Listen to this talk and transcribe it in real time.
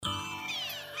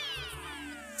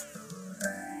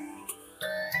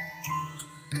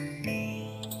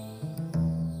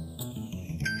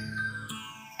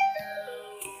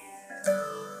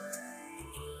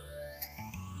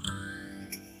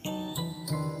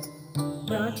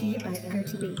Brought to you by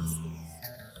Gertie Beats.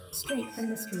 Straight from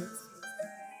the streets.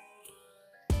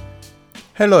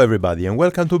 Hello everybody and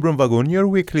welcome to Broomwagon, your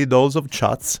weekly dose of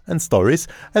chats and stories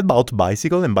about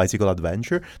bicycle and bicycle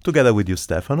adventure, together with you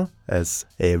Stefano, as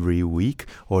every week,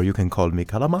 or you can call me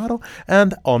Calamaro,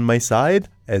 and on my side,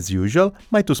 as usual,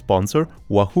 my two sponsors,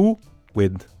 Wahoo,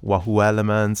 with Wahoo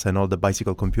Elements and all the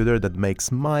bicycle computer that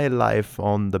makes my life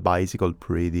on the bicycle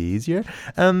pretty easier,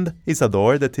 and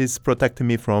Isador that is protecting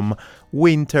me from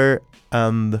winter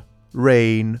and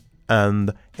rain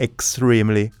and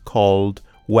extremely cold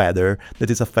weather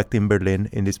that is affecting Berlin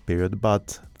in this period.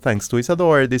 But thanks to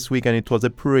Isador, this weekend it was a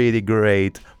pretty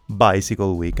great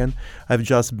bicycle weekend. I've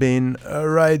just been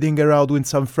riding around with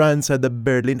some friends at the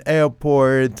Berlin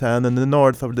airport and in the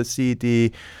north of the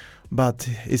city, but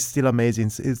it's still amazing.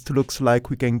 It looks like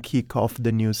we can kick off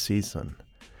the new season.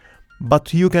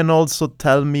 But you can also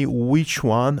tell me which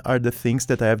one are the things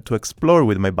that I have to explore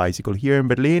with my bicycle here in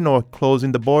Berlin or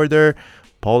closing the border,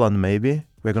 Poland maybe.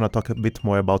 We're going to talk a bit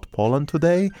more about Poland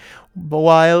today,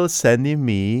 while sending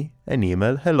me an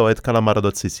email,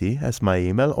 hello@calamaro.cc as my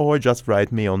email, or just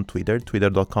write me on Twitter,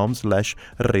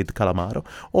 twitter.com/readcalamaro,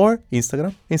 or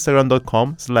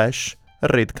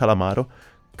instagram.com/readcalamaro.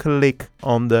 Click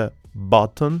on the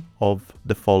button of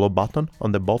the follow button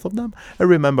on the both of them, and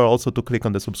remember also to click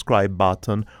on the subscribe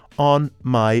button on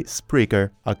my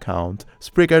Spreaker account,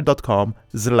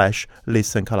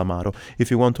 spreaker.com/listencalamaro. If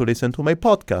you want to listen to my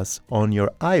podcast on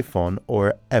your iPhone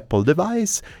or Apple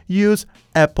device, use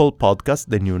Apple Podcast,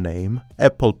 the new name,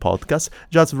 Apple Podcast.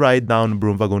 Just write down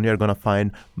Broomwagon, you're gonna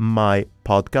find my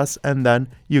podcast, and then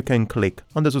you can click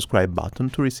on the subscribe button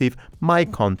to receive my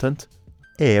content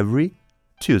every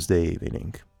Tuesday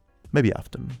evening. Maybe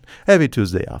afternoon. Every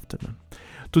Tuesday afternoon.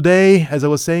 Today, as I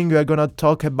was saying, we are going to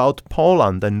talk about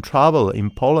Poland and travel in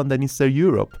Poland and Eastern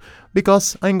Europe,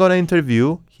 because I'm going to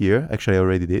interview here, actually I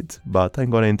already did, but I'm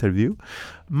going to interview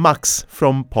Max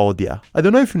from Podia. I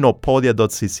don't know if you know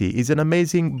Podia.cc. It's an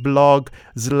amazing blog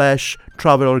 /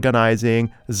 travel organizing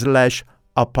 /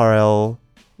 apparel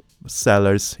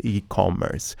sellers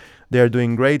e-commerce. They are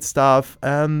doing great stuff,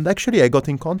 and actually I got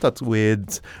in contact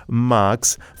with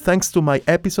Max thanks to my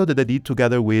episode that I did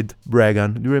together with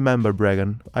Bregan. Do you remember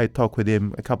Bregan? I talked with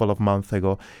him a couple of months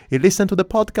ago. He listened to the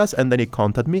podcast and then he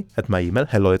contacted me at my email,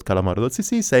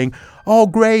 hello@calamaro.cc, saying, "Oh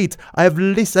great, I've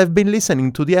been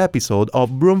listening to the episode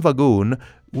of Broomwagon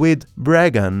with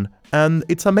Bregan, and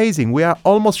it's amazing. We are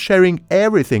almost sharing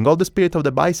everything, all the spirit of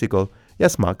the bicycle."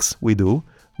 Yes, Max, we do.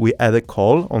 We had a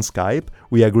call on Skype,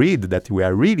 we agreed that we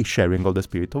are really sharing all the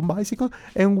spirit of bicycle,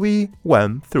 and we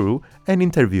went through an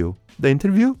interview. The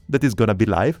interview that is gonna be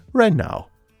live right now.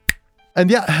 And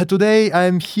yeah, today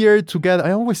I'm here together.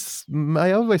 I always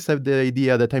have the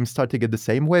idea that I'm starting it the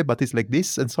same way, but it's like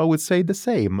this, and so I would say the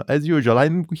same as usual.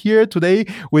 I'm here today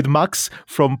with Max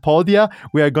from Podia.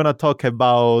 We are gonna talk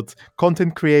about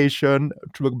content creation,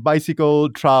 bicycle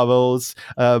travels,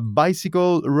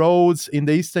 bicycle roads in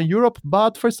the Eastern Europe.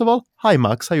 But first of all, hi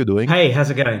Max, how you doing? Hey, how's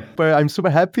it going? I'm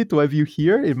super happy to have you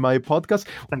here in my podcast.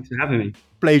 Thanks for having me.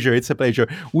 It's a pleasure.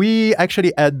 We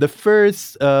actually had the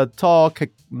first talk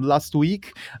last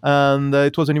week, and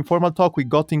it was an informal talk. We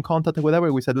got in contact and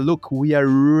whatever. We said, look, we are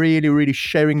really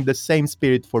sharing the same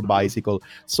spirit for bicycle,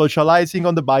 socializing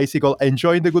on the bicycle,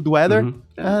 enjoying the good weather,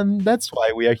 and that's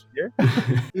why we are here.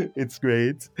 It's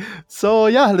great. So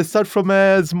yeah, let's start from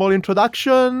a small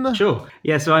introduction. Sure.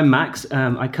 Yeah, so I'm Max.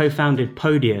 I co-founded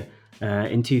Podia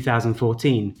in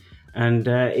 2014. And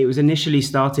it was initially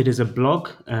started as a blog.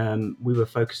 We were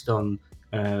focused on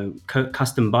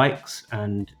custom bikes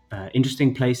and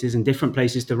interesting places and different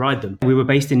places to ride them. We were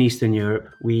based in Eastern Europe.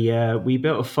 We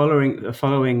built a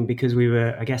following because we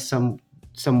were, I guess,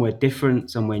 somewhere different,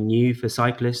 somewhere new for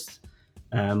cyclists.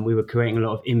 We were creating a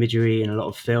lot of imagery and a lot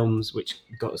of films, which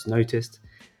got us noticed.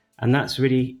 And that's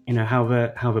really,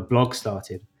 how the blog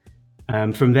started.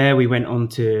 From there, we went on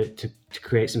to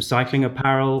create some cycling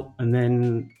apparel, and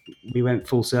then we went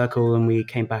full circle and we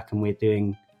came back and we're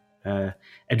doing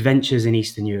adventures in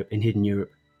Eastern Europe, in Hidden Europe.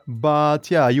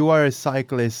 But yeah, you are a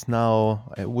cyclist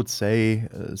now, I would say,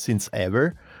 since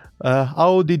ever.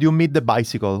 How did you meet the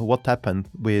bicycle? What happened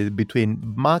between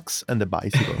Max and the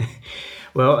bicycle?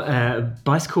 Well,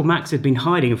 Bicycle Max had been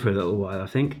hiding for a little while, I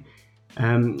think.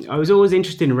 I was always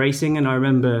interested in racing, and I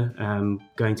remember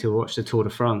going to watch the Tour de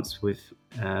France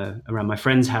around my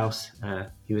friend's house.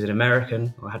 He was an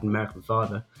American, or had an American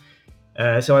father.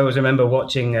 So I always remember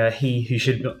watching He Who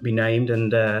Should Not Be Named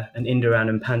and Indaran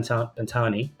and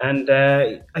Pantani. And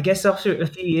I guess after a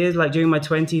few years, like during my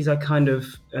 20s, I kind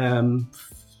of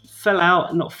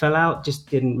not fell out, just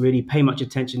didn't really pay much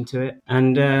attention to it.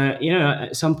 And,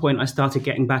 at some point I started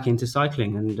getting back into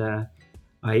cycling, and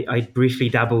I briefly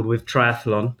dabbled with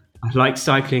triathlon. I liked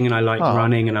cycling and I liked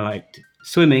running and I liked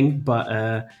swimming,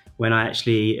 but when I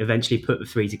actually eventually put the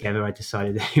three together, I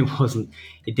decided that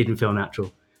it didn't feel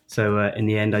natural. So in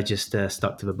the end, I just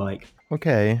stuck to the bike.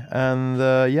 Okay, and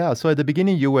so at the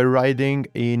beginning you were riding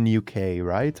in UK,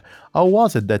 right? How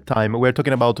was it that time? We're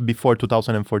talking about before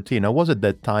 2014. How was it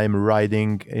that time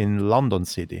riding in London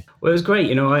City? Well, it was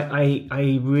great.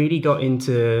 I really got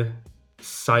into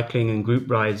cycling and group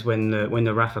rides when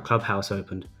the Rafa Clubhouse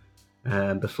opened,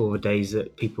 before the days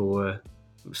that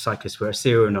cyclists were a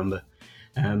serial number.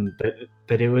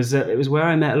 But it was where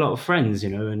I met a lot of friends,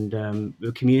 and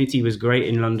the community was great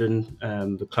in London.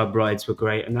 The club rides were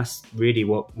great, and that's really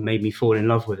what made me fall in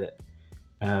love with it.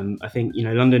 I think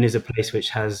London is a place which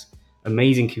has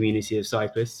amazing community of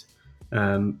cyclists,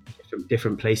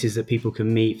 different places that people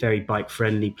can meet, very bike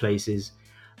friendly places.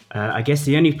 I guess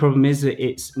the only problem is that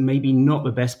it's maybe not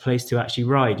the best place to actually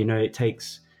ride. It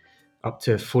takes up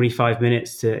to 45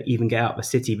 minutes to even get out of the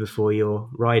city before you're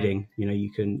riding.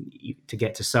 To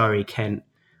get to Surrey, Kent,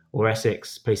 or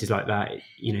Essex, places like that,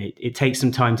 it takes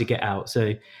some time to get out.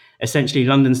 So essentially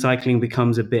London cycling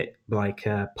becomes a bit like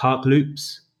park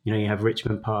loops. You have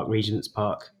Richmond Park, Regent's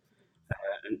Park,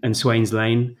 and Swains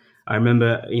Lane. I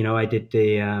remember, I did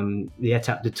the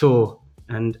Étape de Tours,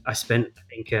 and I spent, I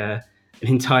think, an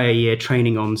entire year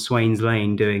training on Swains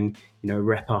Lane, doing,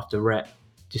 rep after rep,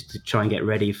 just to try and get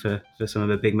ready for some of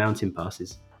the big mountain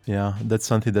passes. Yeah, that's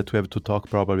something that we have to talk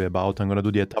probably about. I'm going to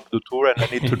do the Étape du Tour, and I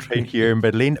need to train here in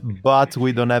Berlin, but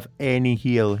we don't have any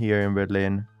hill here in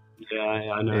Berlin. Yeah,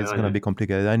 I know. It's going to be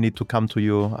complicated. I need to come to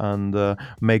you and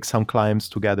make some climbs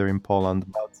together in Poland.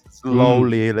 But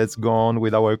slowly, let's go on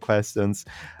with our questions.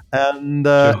 And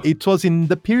Sure. It was in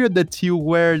the period that you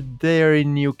were there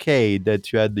in UK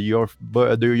that you had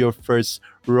your first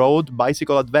road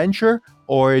bicycle adventure,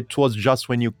 or it was just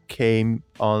when you came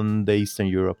on the Eastern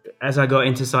Europe? As I got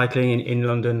into cycling in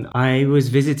London, I was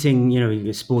visiting,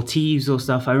 sportives or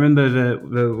stuff. I remember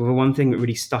the one thing that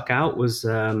really stuck out was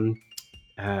the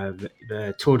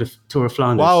Tour of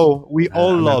Flanders. Wow, we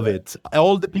all love it.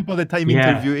 All the people that I'm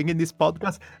interviewing in this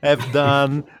podcast have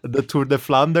done the Tour de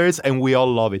Flanders, and we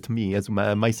all love it. Me, as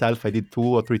myself, I did 2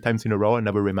 or 3 times in a row. I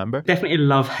never remember. Definitely a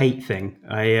love-hate thing.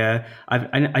 I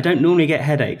don't normally get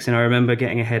headaches, and I remember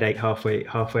getting a headache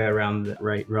halfway around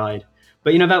the ride.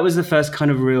 But that was the first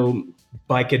kind of real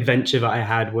bike adventure that I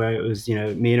had, where it was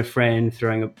me and a friend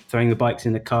throwing the bikes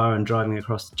in the car and driving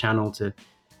across the channel to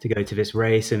go to this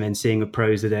race, and then seeing the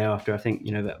pros the day after. I think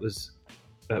that was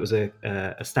a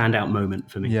standout moment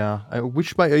for me. Yeah.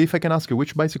 If I can ask you,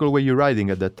 which bicycle were you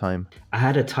riding at that time? I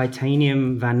had a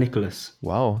titanium Van Nicholas.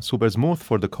 Wow, super smooth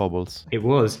for the cobbles. It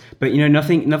was, but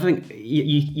nothing.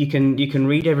 You can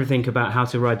read everything about how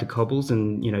to ride the cobbles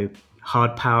and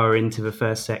hard power into the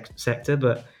first sector,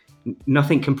 but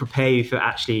nothing can prepare you for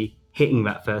actually hitting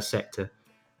that first sector.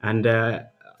 And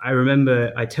I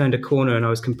remember I turned a corner and I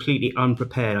was completely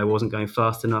unprepared. I wasn't going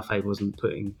fast enough. I wasn't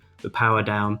putting the power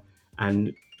down,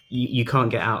 and you can't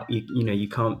get out. You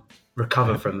can't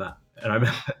recover from that. And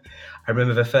I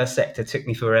remember the first sector took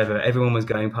me forever. Everyone was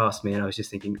going past me, and I was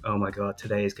just thinking, "Oh my God,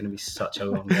 today is going to be such a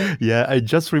long day." Yeah, I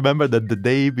just remember that the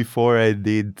day before I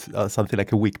did something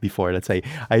like a week before, let's say,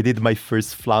 I did my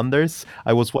first Flanders.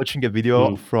 I was watching a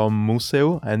video from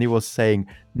Museu, and he was saying,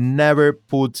 "Never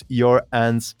put your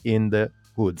hands in the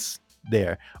hoods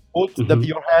there. Put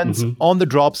your hands on the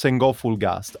drops and go full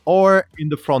gas, or in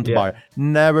the front bar.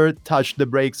 Never touch the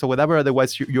brakes or whatever,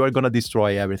 otherwise you are going to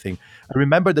destroy everything." I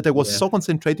remember that I was so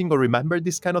concentrating on remember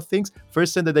these kind of things.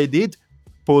 First thing that I did,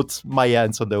 put my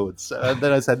hands on the hoods.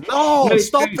 Then I said, no,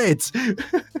 stop it.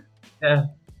 Yeah.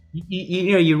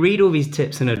 You read all these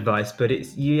tips and advice, but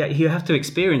it's you have to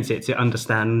experience it to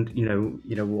understand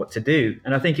what to do.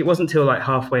 And I think it wasn't until like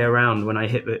halfway around when I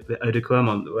hit the Eau de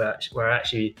Clermont where I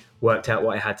actually worked out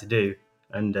what I had to do,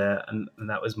 and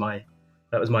that was my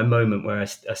moment where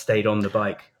I stayed on the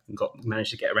bike and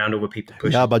managed to get around all the people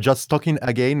pushing. Yeah, but just talking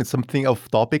again, something of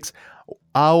topics.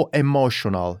 How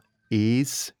emotional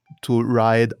is to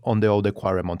ride on the Eau de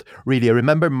Quaremont? Really, I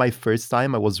remember my first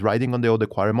time I was riding on the Eau de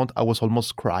Quaremont, I was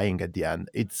almost crying at the end.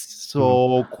 It's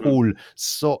so cool.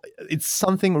 So it's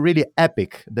something really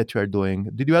epic that you are doing.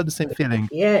 Did you have the same feeling?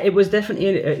 Yeah, it was definitely,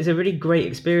 it's a really great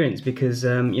experience because,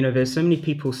 there's so many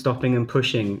people stopping and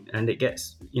pushing, and it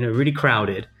gets, really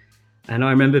crowded. And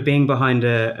I remember being behind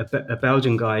a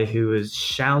Belgian guy who was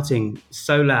shouting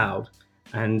so loud,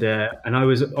 and I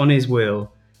was on his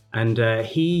wheel. And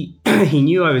he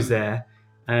knew I was there,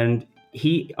 and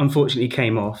he unfortunately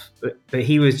came off, but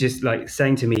he was just like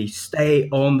saying to me, "Stay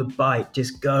on the bike,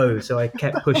 just go." So I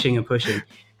kept pushing and pushing,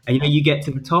 and you get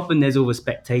to the top, and there's all the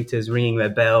spectators ringing their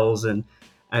bells, and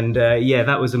yeah,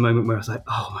 that was a moment where I was like,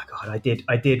 "Oh my god,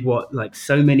 I did what like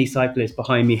so many cyclists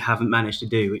behind me haven't managed to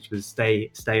do, which was stay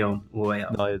on all the way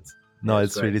up." No, Yeah,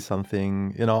 it's great. really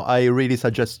something, I really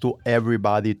suggest to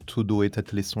everybody to do it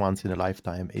at least once in a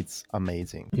lifetime. It's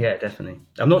amazing. Yeah, definitely.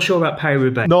 I'm not sure about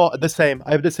Paris-Roubaix. No, the same.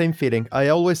 I have the same feeling. I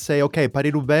always say, okay,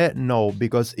 Paris-Roubaix, no,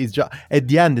 because it's just at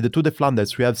the end, the Tour de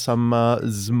Flanders, we have some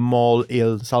small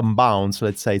hills, some bounds,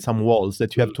 let's say, some walls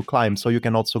that you have to climb, so you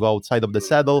can also go outside of the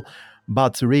saddle.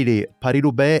 But really,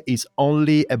 Paris-Roubaix is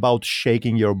only about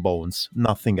shaking your bones,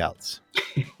 nothing else.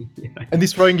 And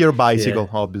destroying your bicycle,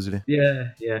 obviously.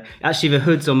 Yeah. Actually, the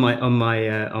hoods on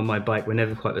my bike were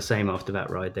never quite the same after that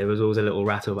ride. There was always a little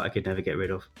rattle that I could never get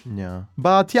rid of. Yeah.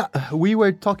 But yeah, we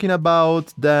were talking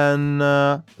about then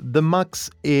the Max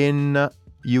in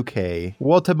UK.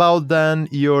 What about then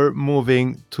your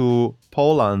moving to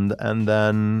Poland and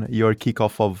then your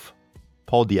kickoff of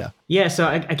Podia? Yeah, so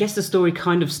I guess the story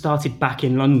kind of started back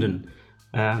in London.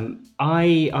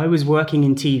 I was working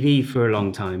in TV for a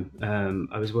long time.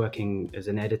 I was working as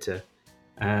an editor,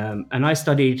 and I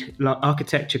studied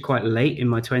architecture quite late in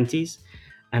my 20s,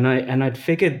 and I'd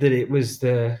figured that it was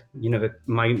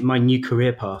my new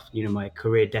career path, my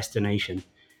career destination.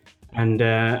 And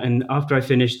after I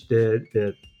finished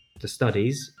the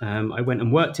studies, I went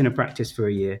and worked in a practice for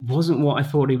a year. It wasn't what I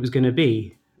thought it was going to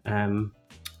be.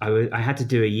 I had to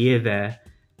do a year there,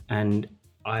 and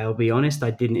I'll be honest, I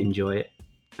didn't enjoy it.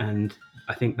 And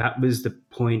I think that was the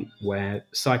point where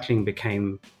cycling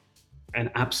became an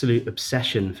absolute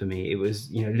obsession for me. It was,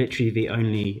 literally the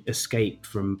only escape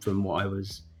from what I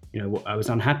was, what I was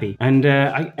unhappy. And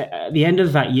at the end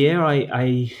of that year,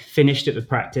 I finished at the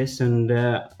practice, and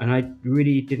I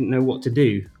really didn't know what to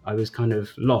do. I was kind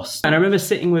of lost. And I remember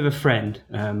sitting with a friend,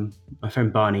 my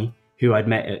friend Barney, who I'd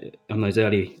met on those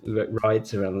early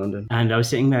rides around London. And I was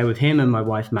sitting there with him and my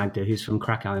wife Magda, who's from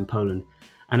Krakow in Poland.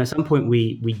 And at some point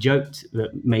we joked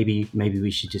that maybe we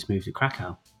should just move to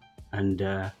Krakow. And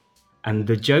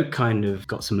the joke kind of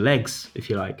got some legs, if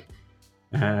you like.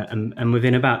 And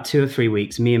within about 2 or 3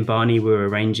 weeks, me and Barney were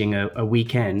arranging a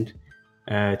weekend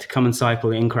to come and cycle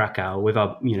in Krakow with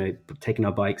our, taking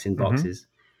our bikes in boxes.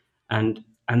 And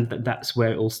that's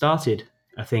where it all started.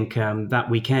 I think that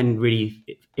weekend really,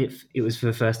 it was for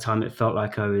the first time, it felt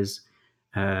like I was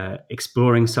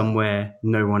exploring somewhere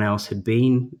no one else had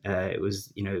been. It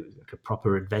was, like a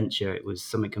proper adventure. It was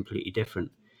something completely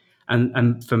different.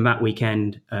 And from that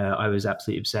weekend, I was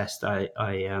absolutely obsessed.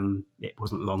 It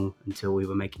wasn't long until we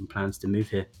were making plans to move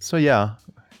here. So yeah,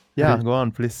 go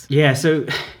on, please. Yeah, so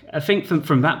I think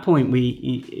from that point,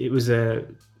 it was a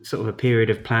sort of a period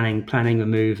of planning the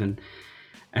move,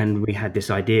 and we had this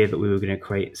idea that we were going to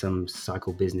create some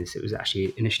cycle business. It was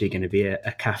actually initially going to be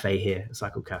a cafe here, a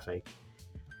cycle cafe.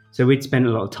 So we'd spent a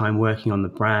lot of time working on the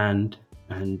brand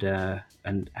and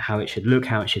how it should look,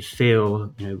 how it should feel,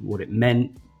 what it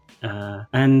meant.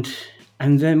 And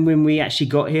then when we actually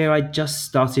got here, I just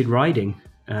started riding.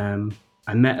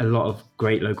 I met a lot of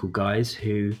great local guys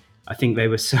who I think they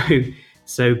were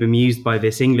so bemused by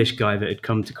this English guy that had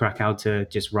come to Krakow to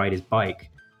just ride his bike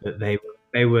that they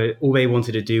were all they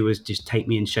wanted to do was just take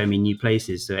me and show me new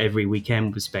places. So every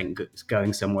weekend was spent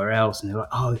going somewhere else, and they're like,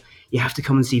 "Oh, you have to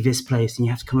come and see this place, and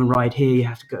you have to come and ride here. You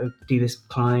have to go do this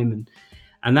climb,"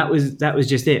 and that was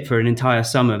just it for an entire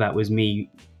summer. That was me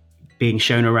being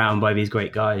shown around by these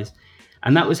great guys,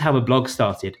 and that was how the blog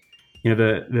started.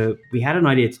 We had an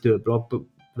idea to do a blog, but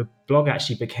the blog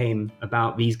actually became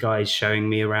about these guys showing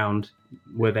me around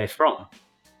where they're from.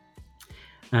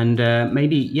 And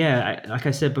like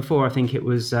I said before, I think it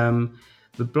was the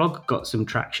blog got some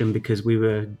traction because we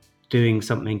were doing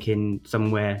something in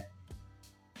somewhere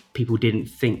people didn't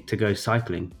think to go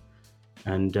cycling,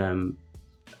 and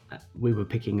we were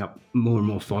picking up more and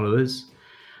more followers.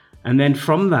 And then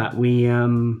from that,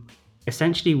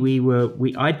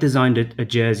 I designed a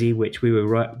jersey which we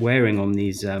were wearing on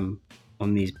these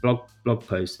blog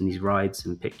posts and these rides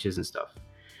and pictures and stuff.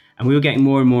 And we were getting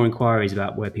more and more inquiries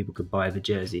about where people could buy the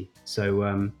jersey. So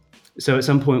at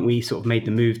some point we sort of made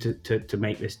the move to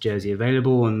make this jersey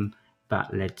available, and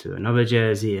that led to another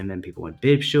jersey, and then people want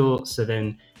bib shorts. So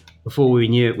then before we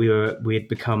knew it, we had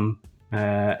become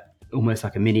almost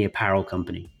like a mini apparel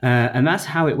company. And that's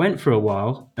how it went for a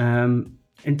while,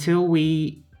 until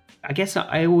I guess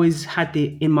I always had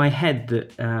in my head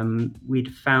that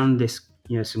we'd found this,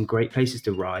 some great places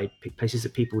to ride, places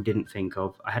that people didn't think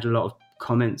of. I had a lot of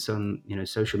comments on,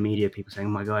 social media, people saying, "Oh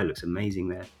my God, it looks amazing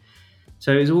there."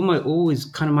 So it was always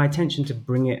kind of my intention to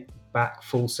bring it back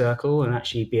full circle and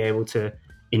actually be able to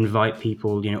invite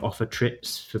people, offer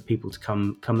trips for people to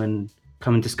come and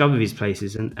discover these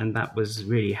places, and that was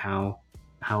really how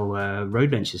Road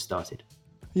Ventures started.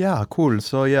 Yeah, cool.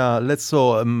 So yeah,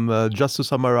 just to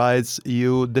summarize,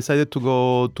 you decided to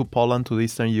go to Poland, to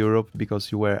Eastern Europe,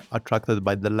 because you were attracted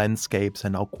by the landscapes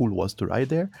and how cool it was to ride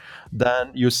there.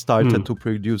 Then you started to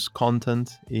produce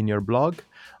content in your blog.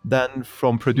 Then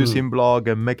from producing blog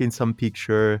and making some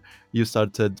picture, you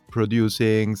started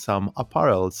producing some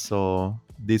apparel. So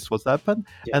this was happened.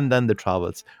 Yeah. And then the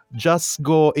travels. Just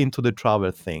go into the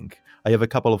travel thing. I have a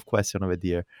couple of questions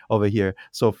over here.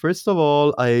 So first of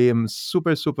all, I am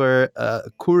super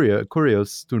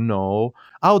curious to know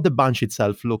how the bunch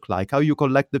itself look like, how you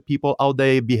collect the people, how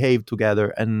they behave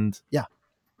together, and yeah,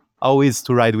 how is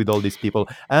to ride with all these people.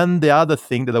 And the other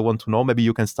thing that I want to know, maybe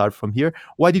you can start from here.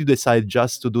 Why did you decide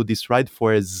just to do this ride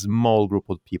for a small group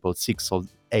of people, 6 or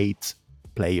 8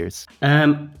 players?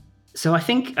 So I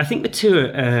think the two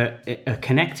are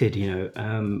connected.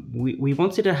 We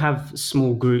wanted to have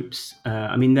small groups.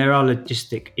 I mean, there are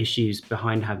logistic issues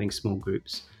behind having small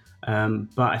groups, but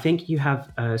I think you have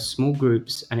small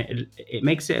groups, and it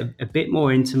makes it a bit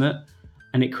more intimate,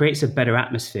 and it creates a better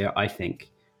atmosphere, I think.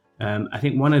 I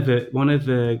think one of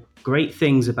the great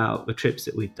things about the trips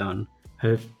that we've done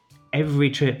every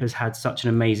trip has had such an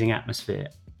amazing atmosphere.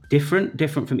 Different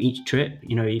from each trip.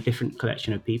 A different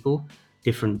collection of people,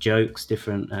 different jokes,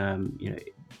 different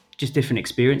just different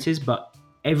experiences, but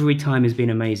every time has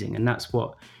been amazing, and that's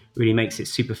what really makes it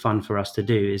super fun for us to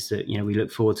do, is that we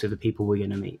look forward to the people we're going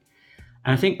to meet.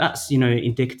 And I think that's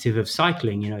indicative of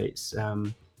cycling. It's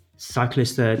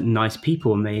cyclists are nice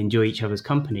people and they enjoy each other's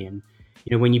company, and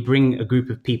when you bring a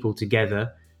group of people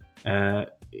together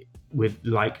with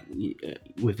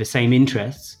the same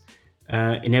interests,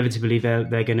 inevitably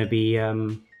they're going to be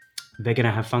they're going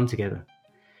to have fun together.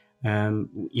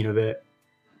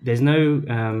 There's no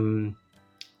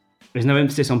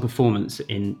emphasis on performance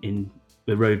in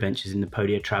the Road Ventures, in the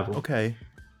Podia travel. Okay.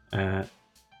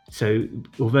 So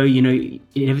although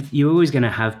you're always going to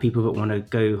have people that want to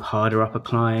go harder up a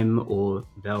climb, or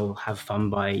they'll have fun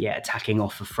by attacking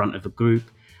off the front of a group,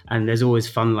 and there's always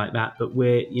fun like that. But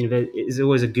there's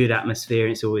always a good atmosphere,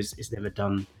 and it's never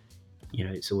done.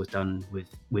 It's always done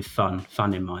with fun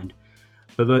in mind.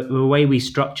 But the way we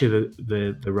structure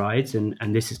the rides,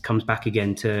 and this comes back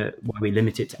again to why we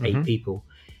limit it to 8 people,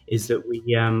 is that we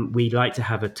like to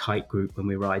have a tight group when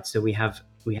we ride. So we have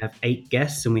 8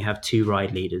 guests and we have 2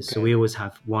 ride leaders. Okay. So we always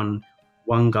have one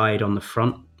guide on the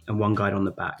front and one guide on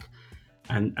the back.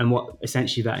 And what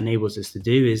essentially that enables us to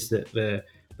do is that the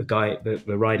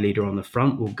ride leader on the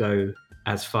front will go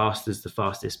as fast as the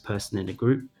fastest person in the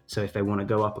group. So if they want to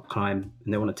go up a climb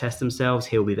and they want to test themselves,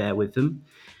 he'll be there with them.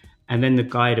 And then the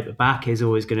guide at the back is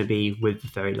always going to be with the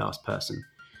very last person.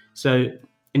 So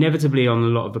inevitably on a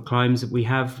lot of the climbs that we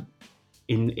have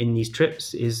in these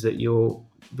trips is that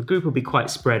the group will be quite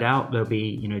spread out. There'll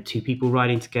be 2 people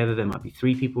riding together, there might be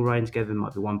 3 people riding together, there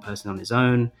might be 1 person on his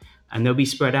own, and they'll be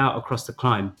spread out across the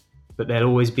climb, but they'll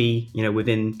always be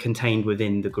contained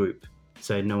within the group.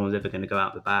 So no one's ever going to go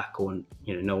out the back, or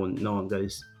no one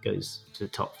goes to the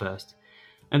top first.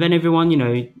 And then everyone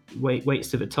waits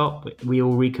to the top. We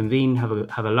all reconvene, have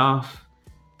a laugh,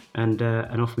 and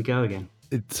off we go again.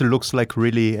 It looks like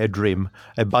really a dream.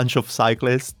 A bunch of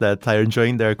cyclists that are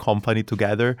enjoying their company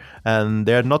together, and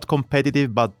they're not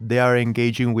competitive, but they are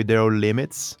engaging with their own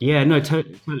limits. Yeah, no,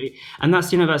 totally. And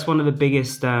that's that's one of the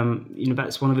biggest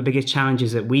that's one of the biggest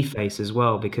challenges that we face as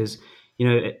well, because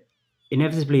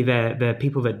inevitably they're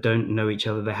people that don't know each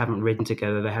other, they haven't ridden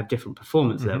together, they have different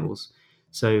performance levels.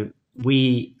 So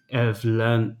we have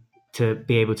learned to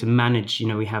be able to manage,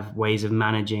 we have ways of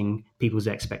managing people's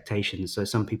expectations. So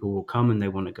some people will come and they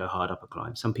want to go hard up a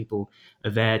climb. Some people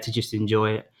are there to just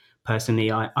enjoy it. Personally,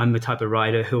 I'm the type of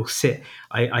rider who'll sit.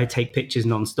 I take pictures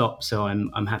non-stop, so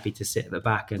I'm happy to sit at the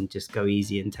back and just go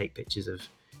easy and take pictures of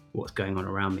what's going on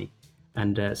around me.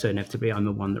 And so inevitably, I'm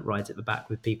the one that rides at the back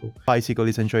with people. Bicycle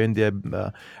is enjoying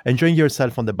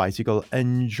yourself on the bicycle,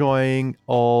 enjoying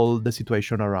all the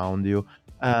situation around you,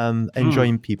 and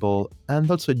enjoying people,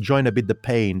 and also enjoying a bit the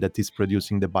pain that is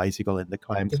producing the bicycle and the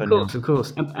climbs. Of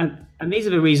course. And these are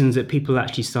the reasons that people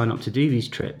actually sign up to do these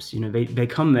trips. They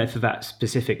come there for that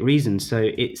specific reason. So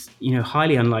it's,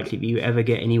 highly unlikely that you ever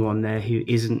get anyone there who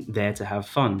isn't there to have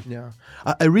fun. Yeah.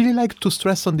 I really like to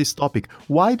stress on this topic.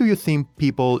 Why do you think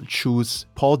people choose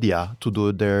Podia to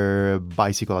do their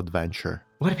bicycle adventure?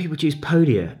 Why do people choose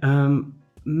Podia?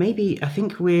 Maybe I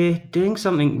think we're doing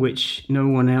something which no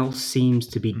one else seems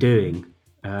to be doing.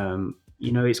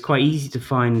 it's quite easy to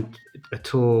find a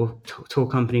tour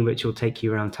company which will take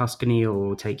you around Tuscany or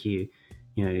will take you,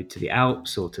 to the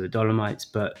Alps or to the Dolomites.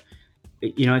 But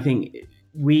I think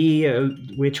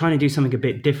we're trying to do something a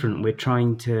bit different. We're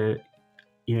trying to,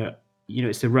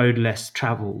 it's the road less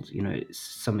traveled. It's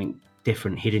something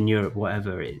different, hidden Europe,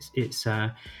 whatever it is.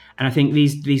 And I think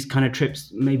these kind of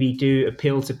trips maybe do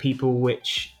appeal to people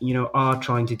which are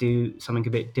trying to do something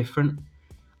a bit different.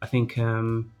 I think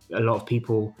a lot of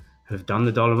people have done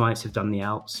the Dolomites, have done the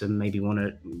Alps, and maybe want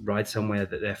to ride somewhere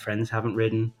that their friends haven't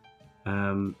ridden.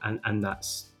 And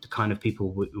that's the kind of people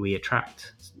we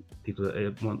attract. People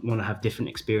that want to have different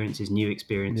experiences, new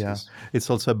experiences. Yeah,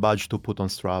 it's also a badge to put on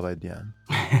Strava at the end.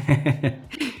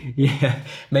 Yeah,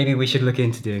 maybe we should look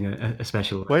into doing a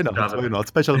special. Why not? Why not?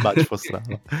 Special badge for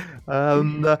Strava.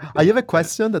 I have a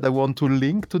question that I want to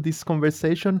link to this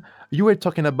conversation. You were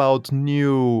talking about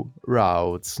new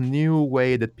routes, new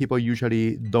way that people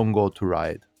usually don't go to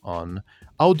ride on.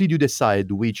 How did you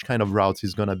decide which kind of routes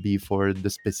is going to be for the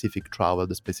specific travel,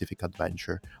 the specific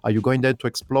adventure? Are you going there to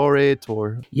explore it,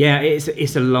 or? Yeah,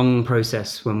 it's a long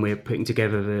process when we're putting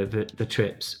together the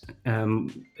trips.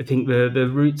 I think the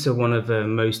routes are one of the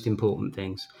most important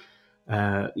things.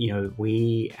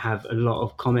 We have a lot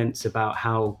of comments about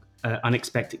how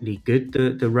unexpectedly good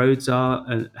the roads are,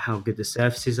 and how good the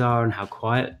surfaces are, and how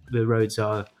quiet the roads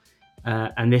are.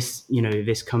 And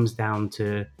this comes down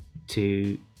to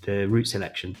the route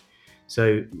selection.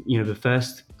 So, the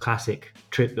first classic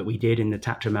trip that we did in the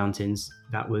Tatra Mountains,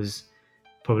 that was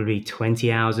probably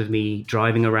 20 hours of me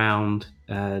driving around,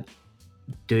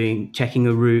 checking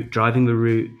a route, driving the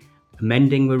route,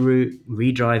 amending the route,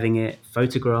 redriving it,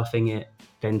 photographing it,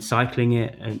 then cycling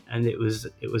it. And it was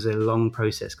a long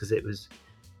process because it was,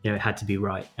 it had to be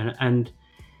right.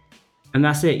 And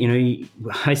that's it.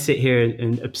 I sit here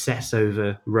and obsess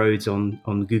over roads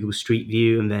on Google Street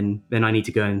View, and then I need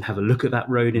to go and have a look at that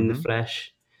road in the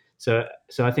flesh. So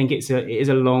I think it is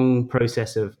a long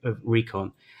process of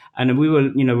recon. And we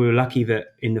were lucky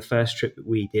that in the first trip that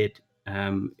we did,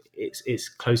 it's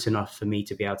close enough for me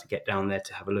to be able to get down there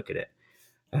to have a look at it.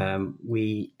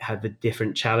 We had the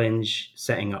different challenge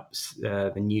setting up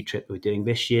the new trip we're doing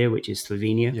this year, which is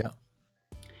Slovenia. Yeah.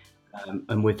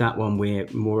 And with that one, we're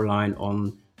more reliant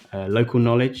on local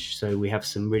knowledge. So we have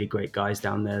some really great guys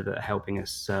down there that are helping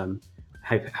us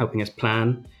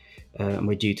plan. And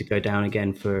we're due to go down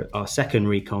again for our second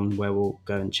recon, where we'll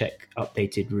go and check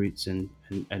updated routes and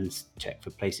check for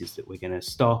places that we're going to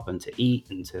stop and to eat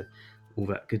and to all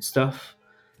that good stuff.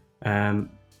 And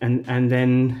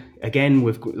then again,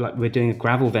 we're doing a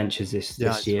gravel ventures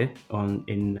this year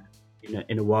in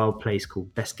a wild place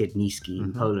called Beskid Niski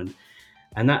in Poland.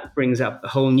 And that brings up a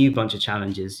whole new bunch of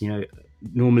challenges.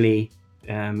 Normally,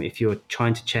 if you're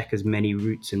trying to check as many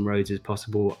routes and roads as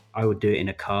possible, I would do it in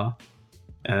a car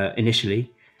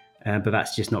initially, but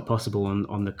that's just not possible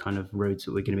on the kind of roads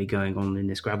that we're going to be going on in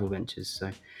this gravel ventures.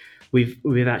 So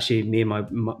we've actually, me and my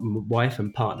wife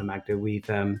and partner Magda, we've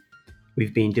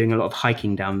been doing a lot of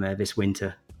hiking down there this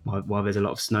winter while there's a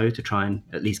lot of snow, to try and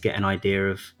at least get an idea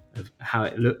of how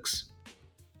it looks.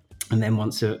 And then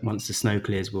once the snow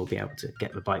clears, we'll be able to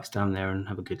get the bikes down there and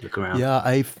have a good look around. Yeah,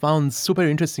 I found super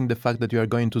interesting the fact that you are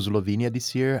going to Slovenia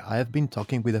this year. I have been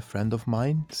talking with a friend of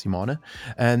mine, Simone,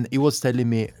 and he was telling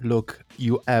me, look,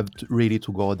 you have really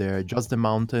to go there. Just the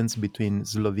mountains between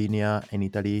Slovenia and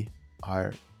Italy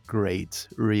are great,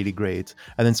 really great.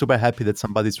 And I'm super happy that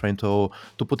somebody's trying to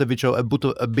put a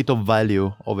bit of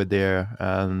value over there.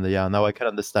 And yeah, now I can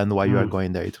understand why you are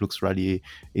going there. It looks really...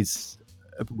 It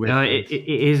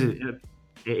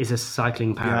is a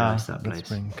cycling paradise, that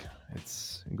place.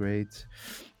 It's great.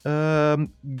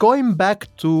 Going back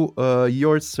to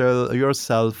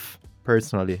yourself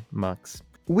personally, Max,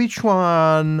 which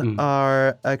one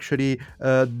are actually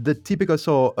the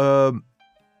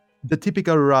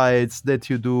typical rides that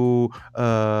you do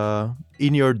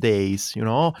in your days?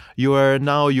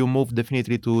 You move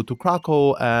definitely to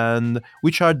Krakow, and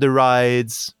which are the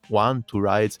two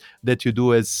rides that you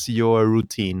do as your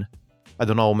routine? I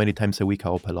don't know how many times a week. I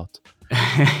hope a lot.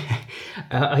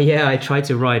 Yeah, I try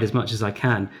to ride as much as I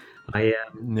can.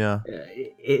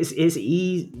 It's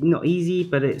easy, not easy,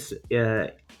 but it's.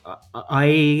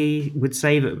 I would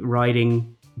say that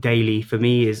riding daily for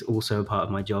me is also a part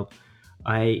of my job.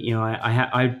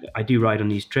 I do ride on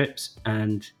these trips,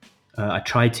 and I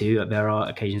try to. There are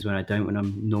occasions when I don't, when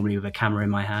I'm normally with a camera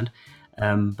in my hand,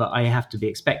 but I have to be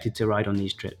expected to ride on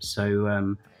these trips.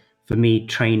 So for me,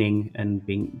 training and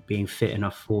being fit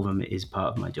enough for them is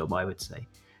part of my job, I would say.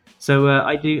 So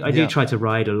I do try to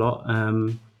ride a lot.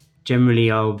 Generally,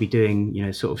 I'll be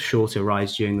doing sort of shorter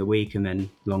rides during the week and then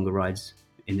longer rides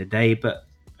in the day. But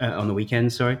on the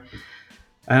weekends. Sorry.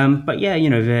 But yeah,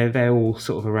 they're all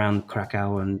sort of around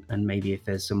Krakow, and maybe if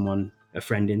there's a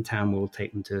friend in town, we'll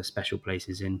take them to special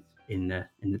places in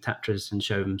the Tatras and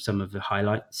show them some of the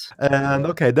highlights. And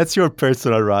okay, that's your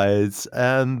personal rides.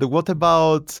 And what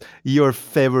about your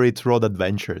favorite road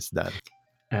adventures then?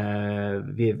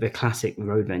 The classic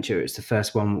road venture. It's the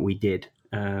first one we did,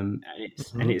 and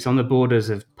it's on the borders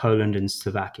of Poland and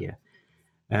Slovakia.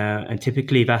 And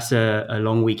typically that's a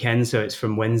long weekend, so it's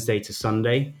from Wednesday to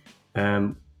Sunday.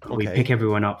 We pick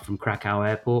everyone up from Krakow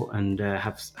airport and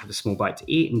have a small bite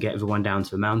to eat and get everyone down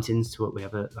to the mountains. To what we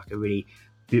have a really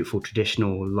beautiful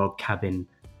traditional log cabin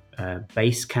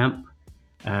base camp,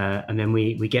 and then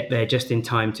we get there just in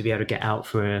time to be able to get out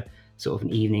for a sort of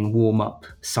an evening warm-up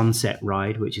sunset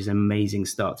ride, which is an amazing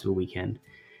start to the weekend.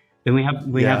 Then we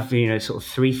have sort of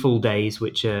 3 full days,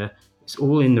 which it's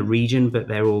all in the region, but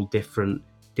they're all different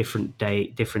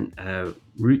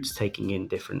routes, taking in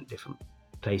different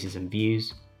places and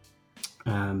views.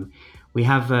 We're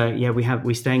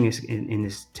staying in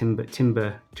this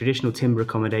traditional timber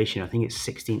accommodation. I think it's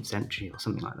 16th century or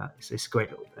something like that. It's a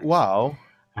great little place. Wow.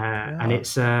 And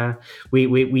it's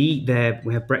we eat there.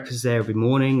 We have breakfast there every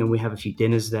morning, and we have a few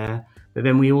dinners there. But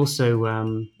then we also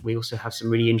have some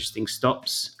really interesting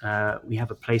stops. We have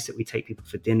a place that we take people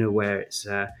for dinner where it's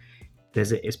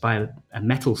by a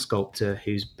metal sculptor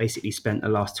who's basically spent the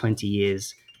last 20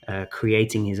 years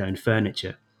creating his own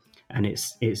furniture, and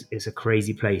it's a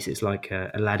crazy place. It's like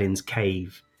Aladdin's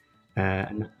cave,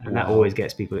 and that always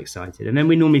gets people excited. And then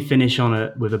we normally finish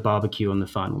with a barbecue on the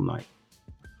final night.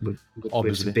 With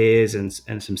some beers and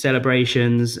some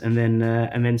celebrations, and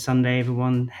then Sunday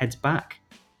everyone heads back.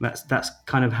 That's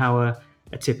kind of how a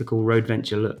typical road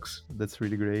venture looks. That's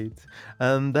really great.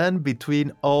 And then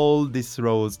between all these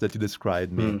roads that you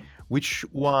described me, which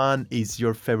one is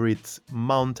your favorite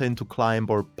mountain to climb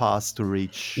or pass to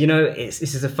reach? This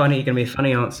is going to be a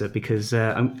funny answer because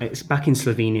it's back in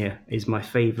Slovenia is my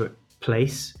favorite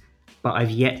place, but I've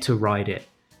yet to ride it.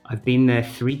 I've been there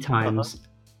 3 times.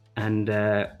 And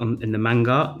in the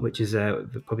Mangar, which is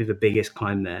probably the biggest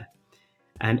climb there.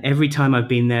 And every time I've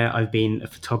been there, I've been a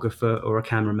photographer or a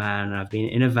cameraman, and I've been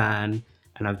in a van,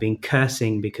 and I've been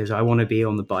cursing because I want to be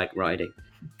on the bike riding.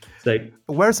 So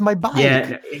where's my bike?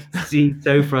 Yeah, it's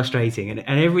so frustrating. And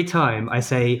every time I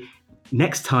say,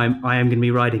 next time I am going to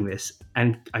be riding this,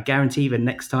 and I guarantee that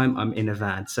next time I'm in a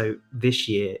van. So this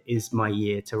year is my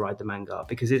year to ride the Mangar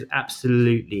because it's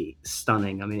absolutely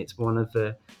stunning. I mean, it's one of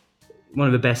the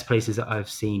best places that I've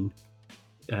seen,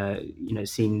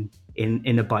 seen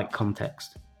in a bike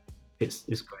context.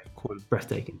 It's great, cool,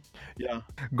 breathtaking. Yeah.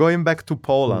 Going back to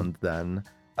Poland then,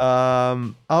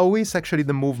 how is actually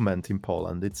the movement in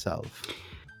Poland itself?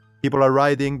 People are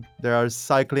riding, they are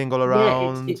cycling all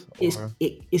around? Yeah,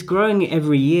 it's growing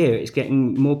every year. It's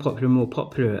getting more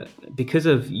popular because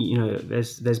of,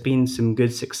 there's been some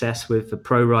good success with the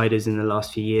pro riders in the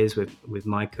last few years with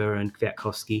Micah and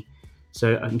Kwiatkowski.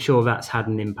 So I'm sure that's had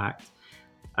an impact.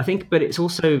 I think, but it's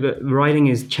also that riding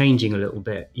is changing a little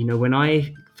bit. When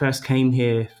I first came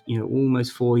here,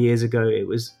 almost 4 years ago, it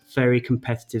was very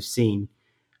competitive scene.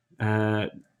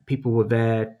 People were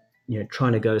there,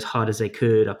 trying to go as hard as they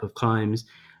could up of climbs.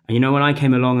 And, when I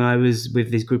came along, I was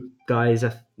with this group of guys.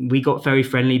 We got very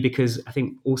friendly because I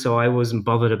think also I wasn't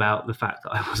bothered about the fact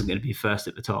that I wasn't going to be first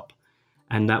at the top.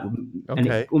 And and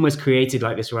it almost created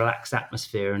like this relaxed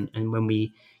atmosphere. And when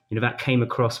we, that came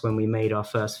across when we made our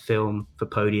first film for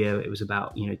Podia. It was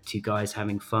about, 2 guys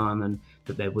having fun, and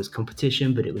that there was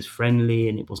competition, but it was friendly,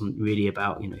 and it wasn't really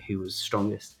about, who was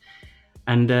strongest.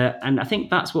 And I think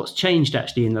that's what's changed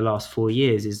actually in the last 4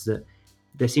 years, is that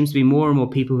there seems to be more and more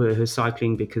people who are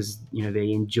cycling because,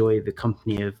 they enjoy the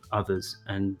company of others,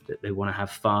 and that they want to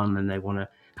have fun, and they want to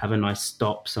have a nice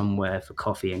stop somewhere for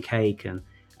coffee and cake. And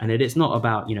it's not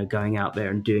about, going out there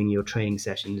and doing your training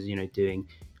sessions, doing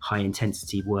high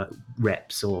intensity work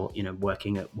reps or,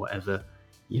 working at whatever,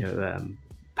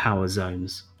 power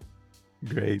zones.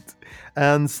 Great.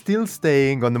 And still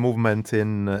staying on the movement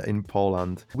in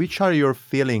Poland, which are your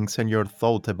feelings and your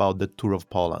thought about the Tour of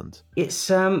Poland?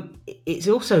 It's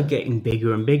also getting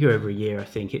bigger and bigger every year. I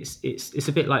think it's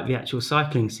a bit like the actual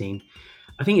cycling scene.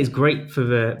 I think it's great for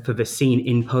the scene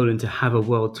in Poland to have a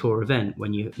world tour event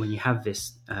when you have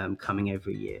this coming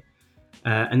every year.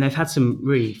 And they've had some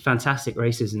really fantastic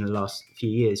races in the last few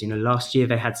years. Last year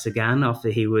they had Sagan after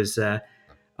he was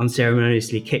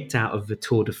unceremoniously kicked out of the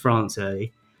Tour de France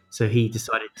early. So he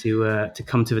decided to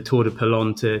come to the Tour de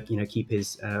Pologne to keep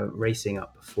his racing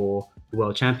up before the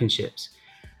World Championships.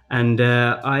 And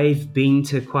I've been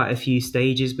to quite a few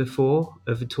stages before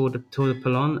of the Tour de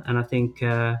Pologne, and I think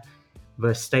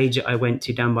The stage I went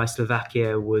to down by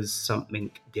Slovakia was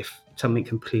something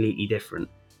completely different.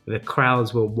 The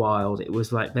crowds were wild. It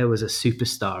was like there was a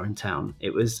superstar in town.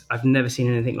 I've never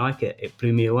seen anything like it. It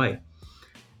blew me away.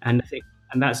 And I think,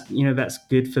 and that's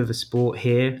good for the sport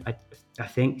here. I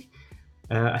think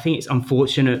it's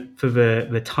unfortunate for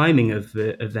the timing of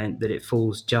the event that it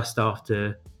falls just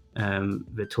after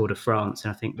the Tour de France,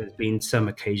 and I think there's been some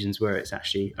occasions where it's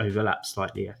actually overlapped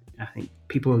slightly. I think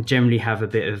people generally have a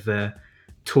bit of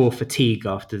tour fatigue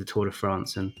after the Tour de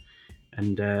France, and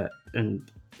the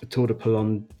Tour de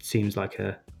Pologne seems like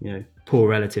a poor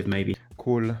relative maybe.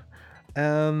 Cool.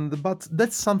 But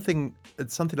that's something.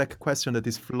 It's something like a question that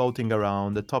is floating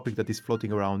around, a topic that is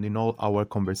floating around in all our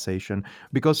conversation.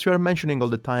 Because you are mentioning all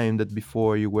the time that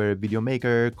before you were a video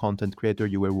maker, content creator,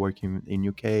 you were working in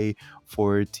UK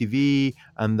for TV,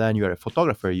 and then you are a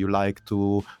photographer. You like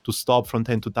to stop from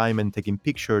time to time and taking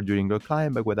picture during your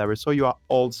climb, or whatever. So you are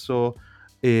also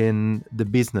in the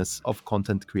business of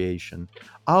content creation.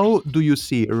 How do you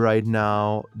see right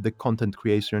now the content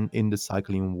creation in the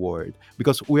cycling world?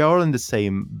 Because we are all in the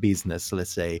same business,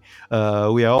 let's say.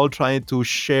 We are all trying to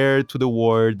share to the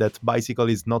world that bicycle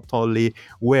is not only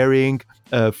wearing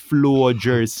a fluo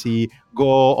jersey,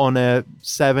 go on a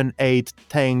 7, 8,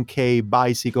 10K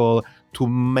bicycle to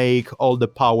make all the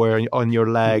power on your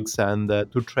legs and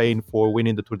to train for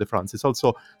winning the Tour de France. It's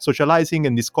also socializing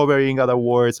and discovering other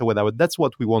worlds or whatever. That's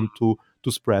what we want to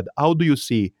spread. How do you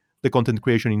see the content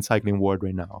creation in cycling world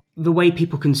right now? The way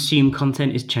people consume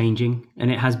content is changing,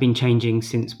 and it has been changing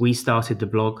since we started the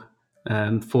blog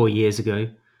 4 years ago.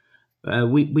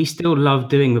 We still love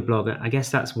doing the blog. I guess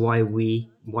that's why we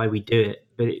do it.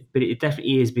 But it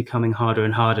definitely is becoming harder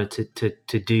and harder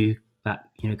to do that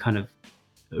kind of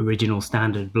original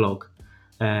standard blog,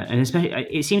 and especially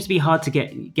it seems to be hard to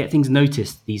get things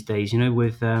noticed these days.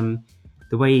 With the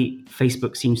way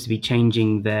Facebook seems to be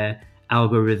changing their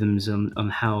algorithms on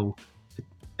how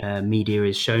media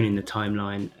is shown in the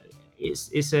timeline.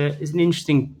 It's an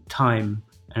interesting time,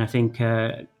 and I think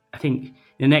in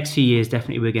the next few years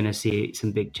definitely we're going to see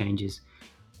some big changes.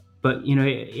 But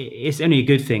it's only a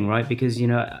good thing, right? Because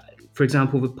for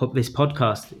example, with this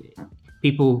podcast,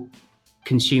 people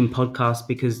consume podcasts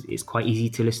because it's quite easy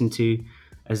to listen to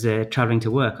as they're traveling to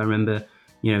work. I remember,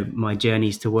 my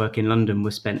journeys to work in London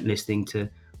were spent listening to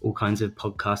all kinds of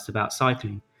podcasts about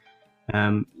cycling.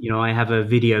 I have a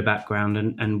video background,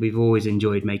 and we've always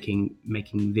enjoyed making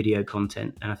video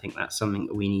content, and I think that's something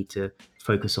that we need to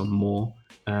focus on more.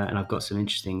 And I've got some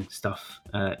interesting stuff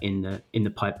in the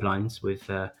pipelines with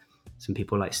some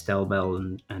people like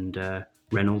Stelbell and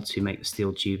Reynolds, who make the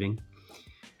steel tubing.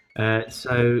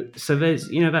 So there's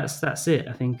that's it.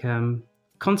 I think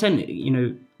content.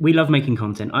 We love making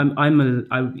content.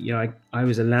 I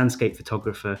was a landscape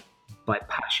photographer by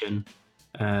passion,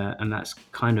 and that's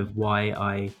kind of why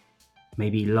I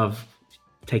maybe love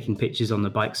taking pictures on the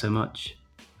bike so much.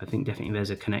 I think definitely there's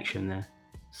a connection there.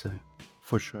 So.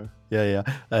 For sure. Yeah.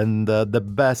 And the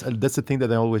best, that's the thing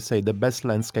that I always say, the best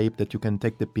landscape that you can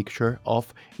take the picture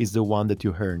of is the one that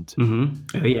you earned.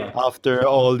 Mm-hmm. Oh, yeah. After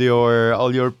all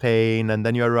your pain, and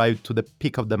then you arrive to the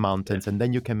peak of the mountains, and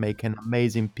then you can make an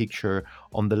amazing picture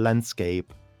on the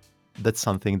landscape. That's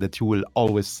something that you will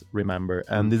always remember.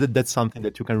 And that's something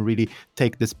that you can really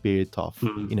take the spirit of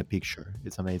in a picture.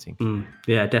 It's amazing.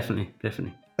 Yeah, definitely.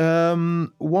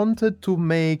 Wanted to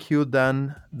make you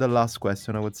then the last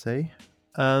question, I would say.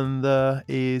 And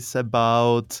is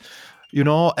about,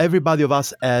 everybody of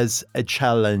us has a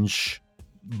challenge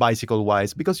bicycle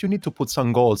wise, because you need to put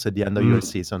some goals at the end of your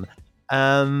season.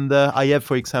 And I have,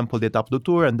 for example, the Etape du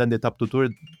Tour, and then the Etape du Tour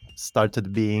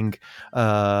started became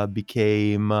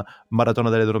Maratona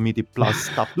delle Dolomiti plus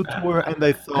Etape du Tour. And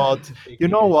I thought, you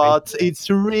know what, it's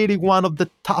really one of the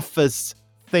toughest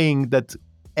thing that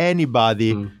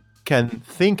anybody can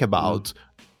think about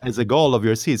as a goal of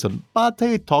your season. But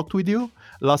I talked with you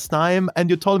last time, and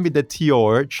you told me that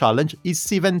your challenge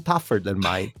is even tougher than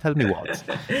mine. Tell me what.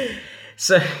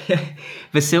 So,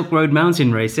 the Silk Road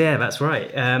Mountain Race, yeah, that's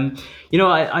right.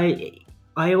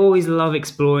 I always love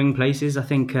exploring places. I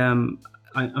think I'm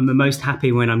the most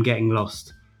happy when I'm getting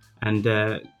lost, and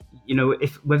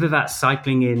whether that's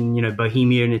cycling in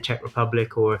Bohemia in the Czech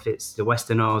Republic, or if it's the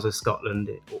Western Isles of Scotland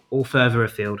or further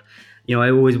afield, I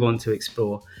always want to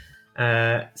explore.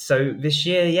 So this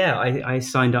year, I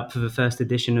signed up for the first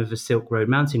edition of the Silk Road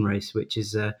Mountain Race, which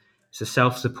is it's a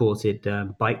self-supported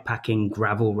bikepacking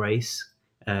gravel race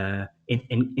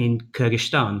in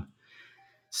Kyrgyzstan.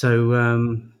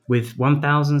 So with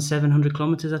 1,700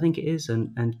 kilometers, I think it is,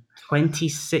 and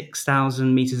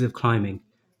 26,000 meters of climbing.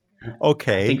 I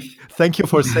Okay. think. Thank you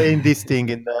for saying this thing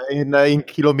in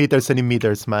kilometers and in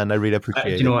meters, man. I really Do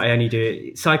appreciate you know it. what? I only do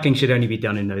it. Cycling should only be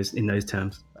done in those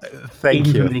terms. Thank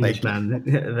Even you. from an Thank you.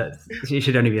 Englishman, it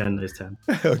should only be done in those terms.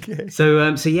 Okay.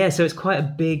 So yeah, so it's quite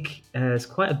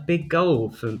a big goal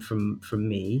from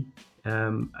me.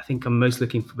 I think I'm most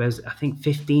looking for. I think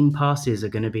 15 passes are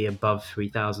going to be above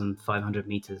 3,500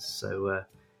 meters. So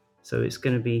it's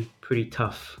going to be pretty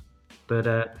tough. But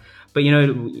I'm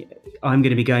going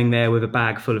to be going there with a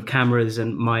bag full of cameras,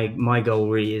 and my goal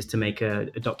really is to make a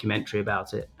documentary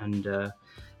about it. And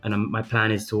my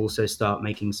plan is to also start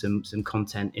making some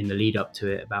content in the lead up to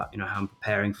it about how I'm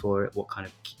preparing for it, what kind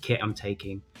of kit I'm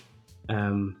taking,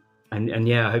 and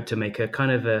yeah, I hope to make a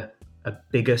kind of a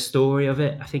bigger story of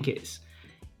it. I think it's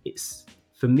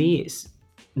for me, it's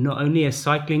not only a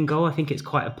cycling goal. I think it's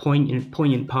quite a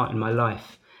poignant part in my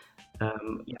life.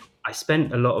 I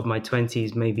spent a lot of my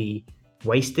 20s maybe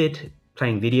wasted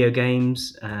playing video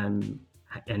games and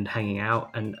hanging out,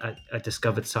 and I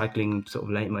discovered cycling sort of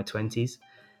late in my 20s.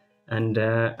 And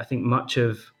I think much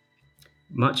of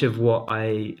what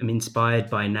I am inspired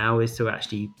by now is to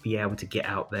actually be able to get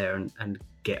out there and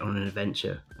get on an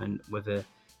adventure, and whether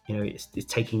it's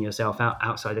taking yourself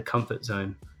outside the comfort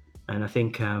zone. And I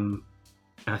think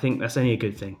that's only a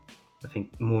good thing. I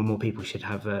think more and more people should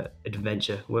have an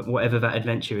adventure, whatever that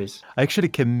adventure is. I actually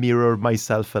can mirror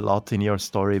myself a lot in your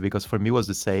story because for me it was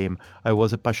the same. I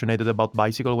was passionate about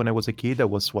bicycle when I was a kid. I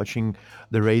was watching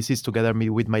the races together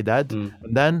with my dad. And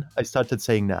then I started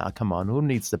saying, nah, come on, who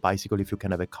needs the bicycle if you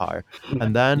can have a car?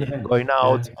 And then going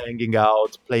out, hanging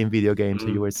out, playing video games,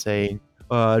 you were saying,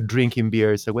 drinking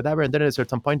beers or whatever. And then at a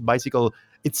certain point, bicycle,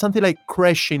 it's something like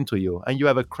crash into you and you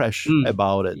have a crash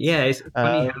about it. Yeah, it's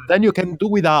funny how Then you can do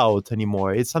without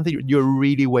anymore. It's something, your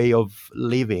really way of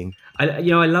living. I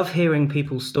love hearing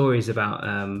people's stories about,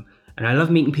 and I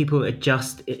love meeting people that are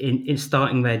just in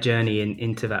starting their journey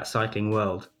into that cycling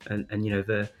world, and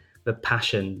the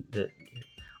passion that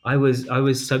I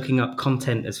was soaking up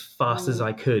content as fast as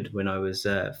I could when I was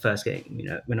first getting,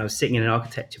 when I was sitting in an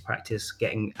architecture practice,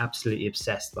 getting absolutely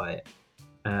obsessed by it.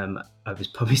 I was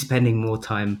probably spending more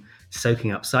time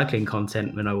soaking up cycling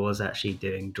content than I was actually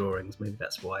doing drawings. Maybe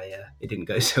that's why it didn't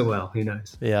go so well. Who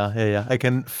knows? Yeah. I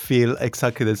can feel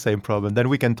exactly the same problem. Then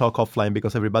we can talk offline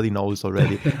because everybody knows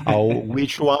already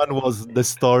which one was the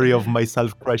story of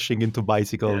myself crashing into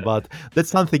bicycle. Yeah. But that's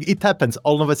something, it happens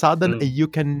all of a sudden. You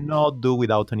cannot do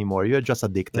without anymore. You're just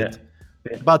addicted. Yeah.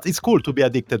 But it's cool to be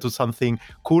addicted to something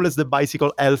cool as the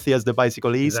bicycle, healthy as the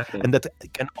bicycle is, Exactly. and that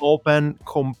can open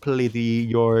completely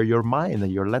your mind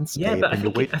and your landscape. Yeah, but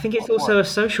I think it's also a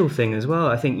social thing as well.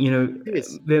 I think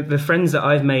the friends that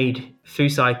I've made through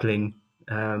cycling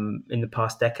in the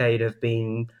past decade have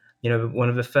been, one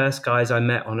of the first guys I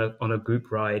met on a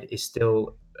group ride is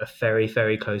still a very,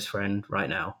 very close friend right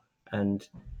now, and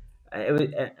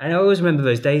I always remember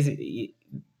those days.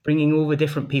 Bringing all the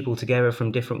different people together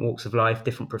from different walks of life,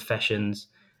 different professions.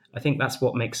 I think that's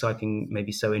what makes cycling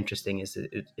maybe so interesting is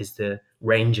the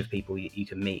range of people you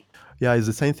can meet. Yeah, it's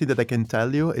the same thing that I can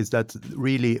tell you is that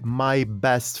really my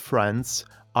best friends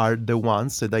are the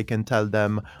ones that I can tell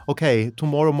them, okay,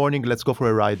 tomorrow morning, let's go for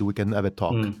a ride. We can have a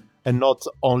talk. And not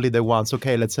only the ones,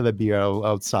 okay, let's have a beer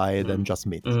outside and just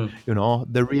meet.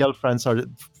 The real friends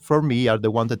for me are the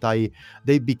ones that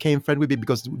they became friends with me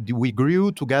because we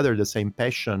grew together the same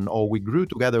passion, or we grew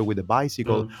together with a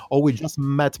bicycle, or we just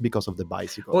met because of the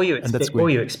bicycle. Or you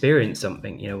experience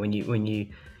something, when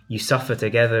you suffer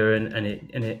together and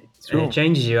it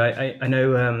changes you. I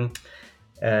know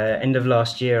end of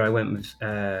last year I went with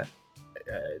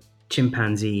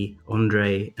Chimpanzee,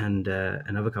 Andre, and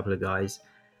another couple of guys.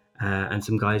 And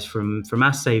some guys from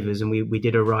Ass Savers, and we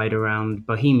did a ride around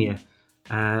Bohemia,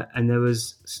 and there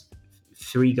was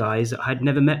 3 guys that I'd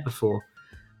never met before,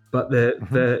 but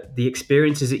the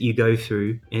experiences that you go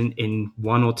through in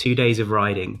 1 or 2 days of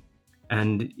riding,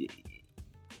 and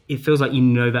it feels like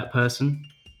that person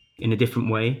in a different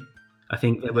way. I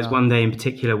think there was one day in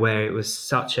particular where it was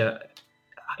such a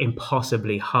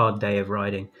impossibly hard day of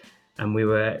riding, and we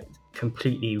were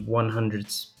completely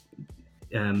 100%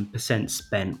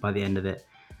 spent by the end of it,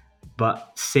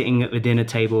 but sitting at the dinner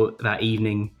table that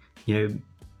evening,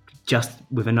 just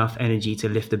with enough energy to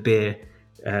lift a beer,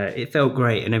 it felt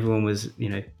great, and everyone was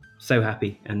so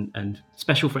happy and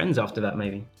special friends after that.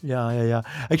 Maybe yeah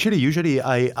Actually, usually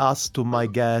I ask to my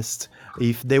guests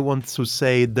if they want to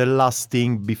say the last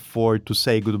thing before to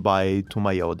say goodbye to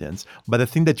my audience, but I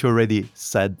think that you already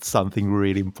said something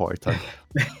really important.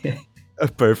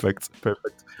 Perfect.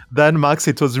 Then, Max,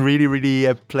 it was really, really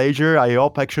a pleasure. I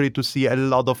hope actually to see a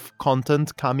lot of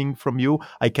content coming from you.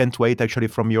 I can't wait actually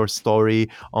from your story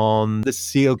on the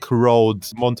Silk Road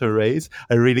mountain race.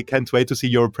 I really can't wait to see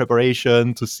your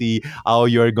preparation, to see how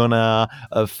you're gonna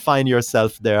find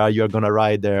yourself there, how you're gonna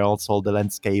ride there, also all the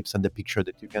landscapes and the picture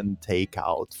that you can take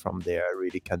out from there. I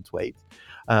really can't wait.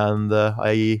 And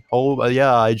I hope,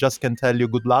 I just can tell you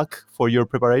good luck for your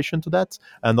preparation to that,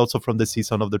 and also from the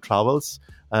season of the travels.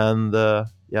 And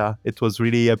it was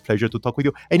really a pleasure to talk with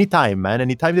you. Anytime, man.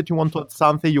 Anytime that you want to add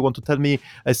something, you want to tell me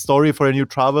a story for a new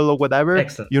travel or whatever,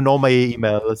 Excellent. you know my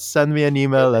email. Send me an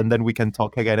email and then we can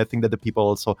talk again. I think that the people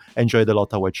also enjoyed a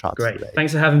lot our chat Great. today.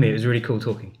 Thanks for having me. It was really cool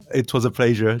talking. It was a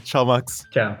pleasure. Ciao, Max.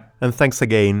 Ciao. And thanks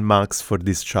again, Max, for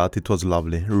this chat. It was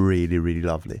lovely. Really, really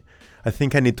lovely. I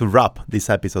think I need to wrap this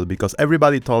episode because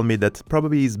everybody told me that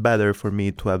probably it's better for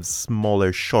me to have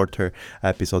smaller, shorter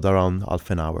episode around half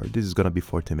an hour. This is going to be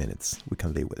 40 minutes. We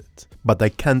can live with it. But I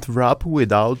can't wrap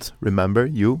without, remember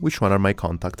you, which one are my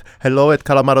contact.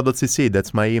 hello@calamaro.cc,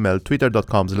 that's my email.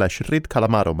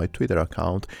 Twitter.com/readcalamaro, my Twitter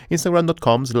account.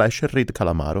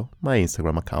 Instagram.com/readcalamaro, my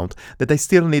Instagram account. That I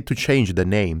still need to change the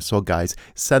name. So guys,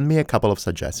 send me a couple of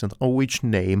suggestions on which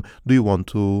name do you want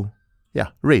to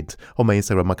read on my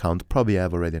Instagram account. Probably I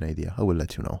have already an idea. I will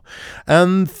let you know.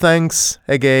 And thanks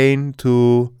again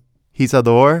to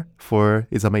Isador for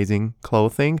his amazing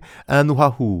clothing and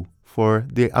Wahoo for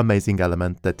the amazing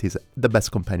element that is the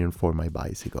best companion for my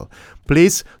bicycle.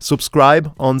 Please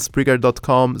subscribe on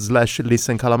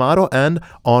Spreaker.com/listencalamaro and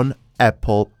on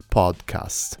Apple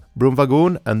Podcasts. Broom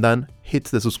Vagoon, and then hit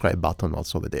the subscribe button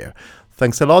also over there.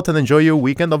 Thanks a lot and enjoy your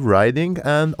weekend of riding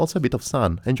and also a bit of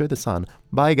sun. Enjoy the sun.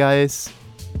 Bye, guys.